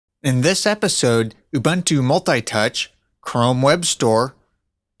In this episode, Ubuntu MultiTouch, Chrome Web Store,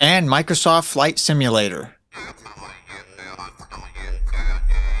 and Microsoft Flight Simulator.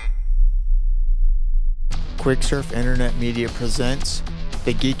 Quicksurf Internet Media presents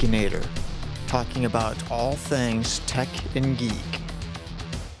The Geekinator, talking about all things tech and geek.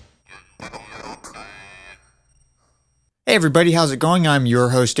 Hey everybody, how's it going? I'm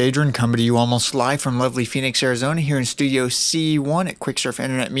your host Adrian, coming to you almost live from lovely Phoenix, Arizona, here in Studio C1 at Quicksurf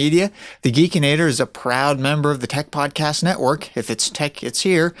Internet Media. The Geekinator is a proud member of the Tech Podcast Network. If it's tech, it's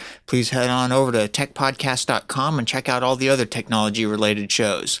here. Please head on over to techpodcast.com and check out all the other technology-related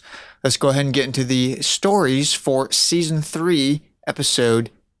shows. Let's go ahead and get into the stories for Season 3,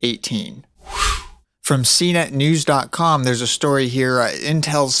 Episode 18. From CNETnews.com, there's a story here,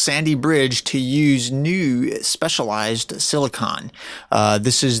 Intel's Sandy Bridge to use new specialized silicon.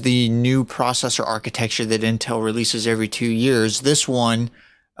 This is the new processor architecture that Intel releases every 2 years. This one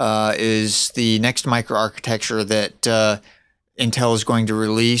is the next microarchitecture that Intel is going to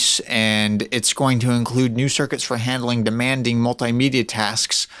release, and it's going to include new circuits for handling demanding multimedia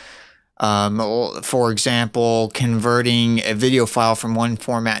tasks. For example, converting a video file from one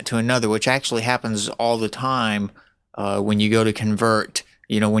format to another, which actually happens all the time when you go to convert.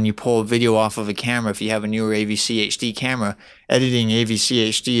 When you pull a video off of a camera, if you have a newer AVC HD camera, editing AVC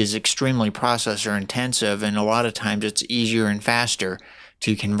HD is extremely processor intensive, and a lot of times it's easier and faster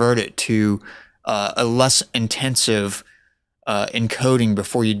to convert it to a less intensive encoding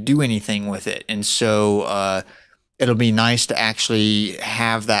before you do anything with it. And so it'll be nice to actually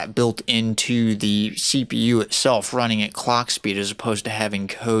have that built into the CPU itself, running at clock speed as opposed to having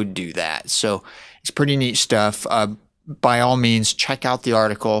code do that. So it's pretty neat stuff. By all means, check out the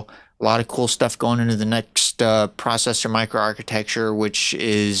article. A lot of cool stuff going into the next processor microarchitecture, which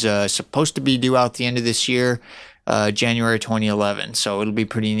is supposed to be due out the end of this year, January 2011. So it'll be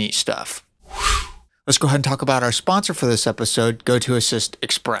pretty neat stuff. Let's go ahead and talk about our sponsor for this episode, GoToAssist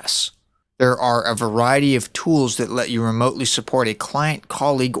Express. There are a variety of tools that let you remotely support a client,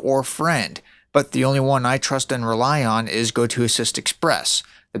 colleague, or friend, but the only one I trust and rely on is GoToAssist Express,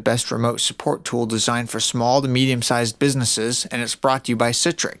 the best remote support tool designed for small to medium-sized businesses, and it's brought to you by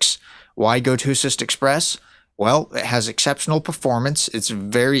Citrix. Why GoToAssist Express? Well, it has exceptional performance, it's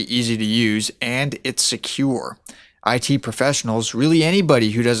very easy to use, and it's secure. IT professionals, really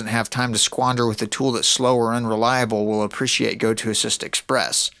anybody who doesn't have time to squander with a tool that's slow or unreliable, will appreciate GoToAssist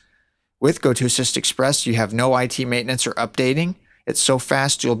Express. With GoToAssist Express, you have no IT maintenance or updating. It's so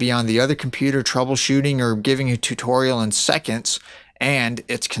fast you'll be on the other computer troubleshooting or giving a tutorial in seconds, and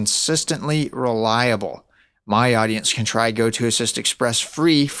it's consistently reliable. My audience can try GoToAssist Express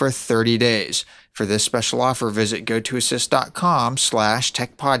free for 30 days. For this special offer, visit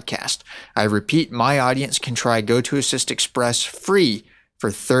gotoassist.com/techpodcast. I repeat, my audience can try GoToAssist Express free for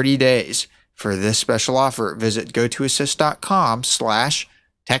 30 days. For this special offer, visit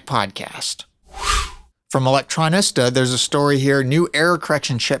gotoassist.com/techpodcast. From Electronista, there's a story here. New error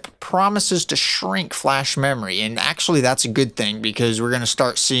correction chip promises to shrink flash memory. And actually, that's a good thing because we're going to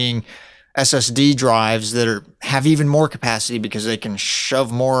start seeing SSD drives that have even more capacity because they can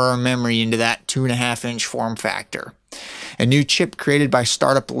shove more memory into that 2.5-inch form factor. A new chip created by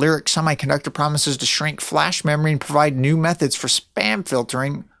startup Lyric Semiconductor promises to shrink flash memory and provide new methods for spam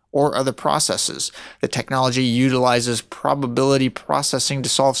filtering or other processes. The technology utilizes probability processing to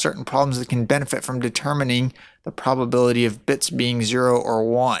solve certain problems that can benefit from determining the probability of bits being 0 or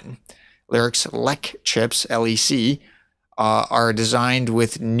 1. Lyric's LEC chips, LEC, are designed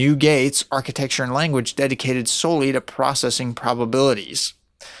with new gates, architecture, and language dedicated solely to processing probabilities.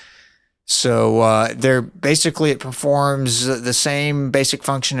 So it performs the same basic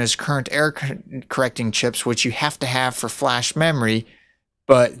function as current error correcting chips, which you have to have for flash memory,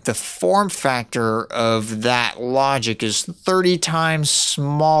 but the form factor of that logic is 30 times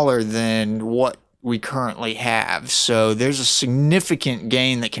smaller than what we currently have. So there's a significant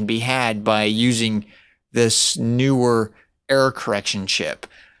gain that can be had by using this newer error correction chip.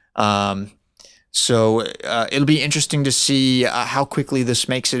 It'll be interesting to see how quickly this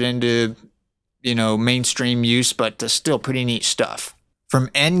makes it into, mainstream use, but still pretty neat stuff. From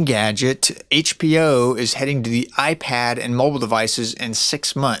Engadget, HBO is heading to the iPad and mobile devices in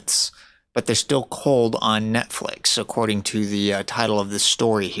 6 months, but they're still cold on Netflix, according to the title of this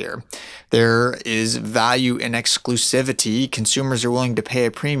story here. There is value in exclusivity. Consumers are willing to pay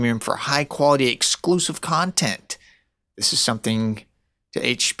a premium for high-quality exclusive content. This is something, to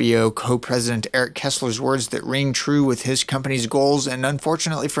HBO co-president Eric Kessler's words, that ring true with his company's goals, and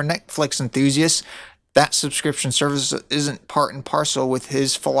unfortunately for Netflix enthusiasts, that subscription service isn't part and parcel with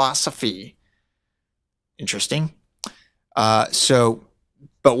his philosophy. Interesting. So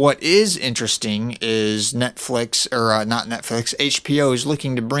But what is interesting is Netflix, or not Netflix, HBO is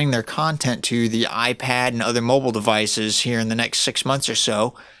looking to bring their content to the iPad and other mobile devices here in the next 6 months or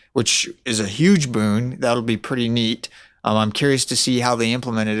so, which is a huge boon. That'll be pretty neat. I'm curious to see how they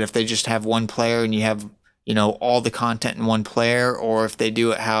implement it, if they just have one player and you have, all the content in one player, or if they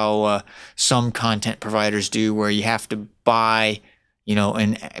do it how some content providers do, where you have to buy,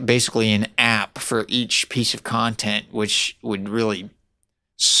 basically an app for each piece of content, which would really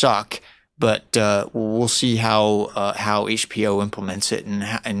suck. But we'll see how HBO implements it,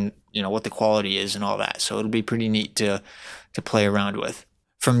 and what the quality is and all that. So it'll be pretty neat to play around with.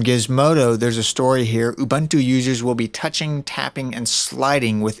 From Gizmodo, there's a story here. Ubuntu users will be touching, tapping, and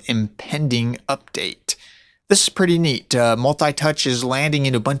sliding with impending update. This is pretty neat. MultiTouch is landing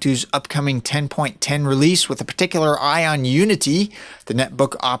in Ubuntu's upcoming 10.10 release with a particular eye on Unity, the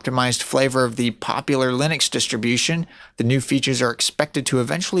netbook-optimized flavor of the popular Linux distribution. The new features are expected to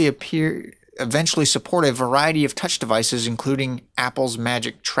eventually support a variety of touch devices, including Apple's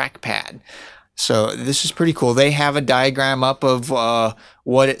Magic Trackpad. So this is pretty cool. They have a diagram up of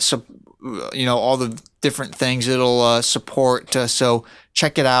what it's, all the different things it'll support. So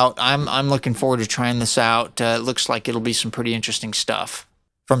check it out. I'm looking forward to trying this out. It looks like it'll be some pretty interesting stuff.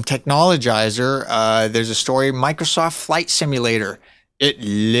 From Technologizer, there's a story: Microsoft Flight Simulator. It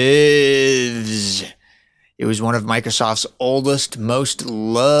lives. It was one of Microsoft's oldest, most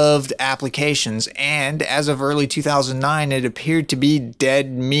loved applications, and as of early 2009, it appeared to be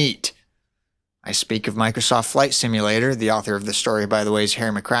dead meat. I speak of Microsoft Flight Simulator. The author of the story, by the way, is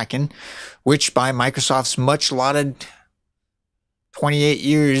Harry McCracken, which by Microsoft's much lauded 28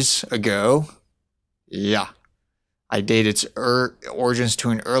 years ago, I date its origins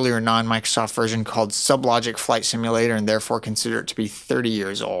to an earlier non-Microsoft version called Sublogic Flight Simulator, and therefore consider it to be 30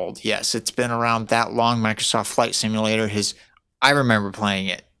 years old. Yes, it's been around that long. Microsoft Flight Simulator I remember playing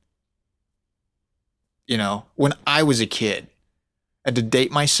it, when I was a kid. And to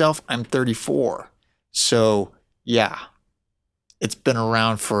date myself, I'm 34. So, yeah, it's been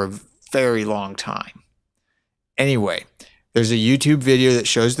around for a very long time. Anyway, there's a YouTube video that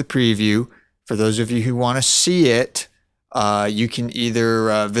shows the preview. For those of you who want to see it, you can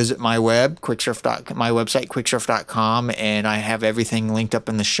either visit my website, quicksurf.com, and I have everything linked up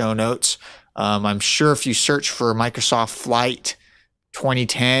in the show notes. I'm sure if you search for Microsoft Flight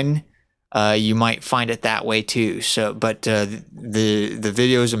 2010, you might find it that way too. So, but the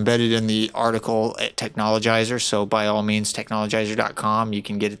video is embedded in the article at Technologizer. So by all means, technologizer.com, you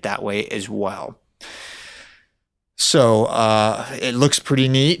can get it that way as well. So it looks pretty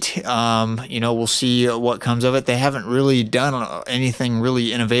neat. We'll see what comes of it. They haven't really done anything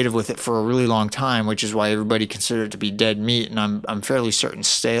really innovative with it for a really long time, which is why everybody considered it to be dead meat. And I'm fairly certain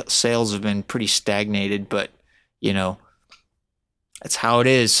sales have been pretty stagnated, but that's how it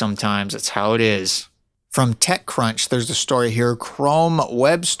is sometimes. That's how it is. From TechCrunch, there's a story here. Chrome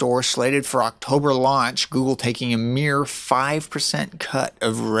Web Store slated for October launch. Google taking a mere 5% cut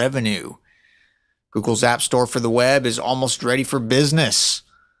of revenue. Google's App Store for the web is almost ready for business.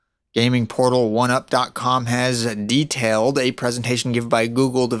 Gaming portal OneUp.com has detailed a presentation given by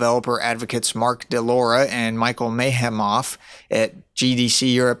Google developer advocates Mark DeLora and Michael Mayhemoff at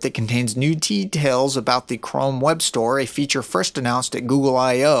GDC Europe that contains new details about the Chrome Web Store, a feature first announced at Google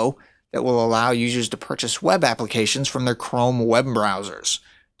I/O that will allow users to purchase web applications from their Chrome web browsers.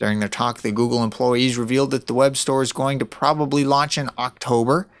 During their talk, the Google employees revealed that the web store is going to probably launch in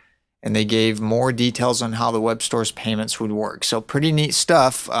October, and they gave more details on how the web store's payments would work. So pretty neat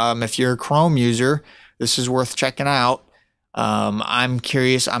stuff. If you're a Chrome user, this is worth checking out. I'm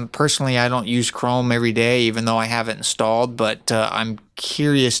curious. I don't use Chrome every day, even though I have it installed, but I'm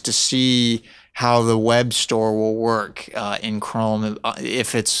curious to see how the web store will work in Chrome.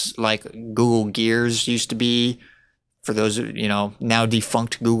 If it's like Google Gears used to be, for those, now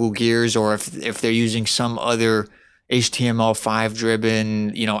defunct Google Gears, or if they're using some other HTML5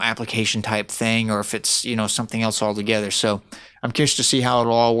 driven, application type thing, or if it's, something else altogether. So I'm curious to see how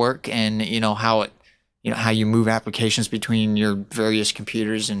it'll all work, and, how you move applications between your various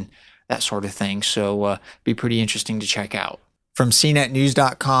computers and that sort of thing. So be pretty interesting to check out. From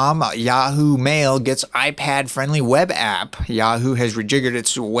CNETnews.com, Yahoo Mail gets iPad-friendly web app. Yahoo has rejiggered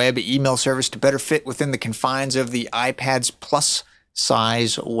its web email service to better fit within the confines of the iPad's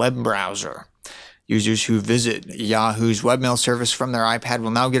plus-size web browser. Users who visit Yahoo's webmail service from their iPad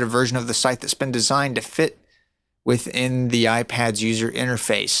will now get a version of the site that's been designed to fit within the iPad's user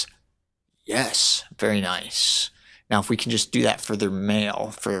interface. Yes, very nice. Now, if we can just do that for their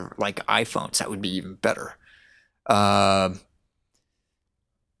mail, for like iPhones, that would be even better.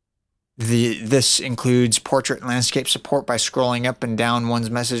 This includes portrait and landscape support by scrolling up and down one's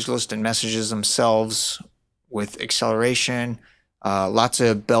message list and messages themselves with acceleration. Lots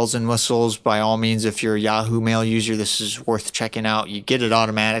of bells and whistles. By all means, if you're a Yahoo Mail user, this is worth checking out. You get it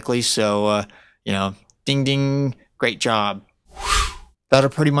automatically, so ding ding, great job.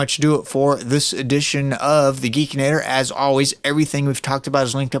 That'll pretty much do it for this edition of the Geekinator. As always, everything we've talked about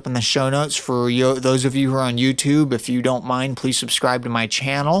is linked up in the show notes. For those of you who are on YouTube, if you don't mind, please subscribe to my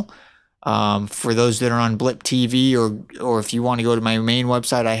channel. For those that are on Blip TV or if you want to go to my main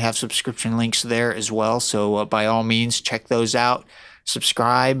website, I have subscription links there as well. So by all means, check those out.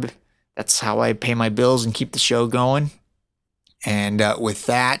 Subscribe. That's how I pay my bills and keep the show going. And with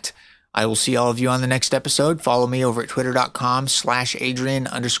that, I will see all of you on the next episode. Follow me over at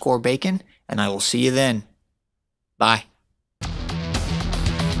twitter.com/Adrian_Bacon, and I will see you then. Bye.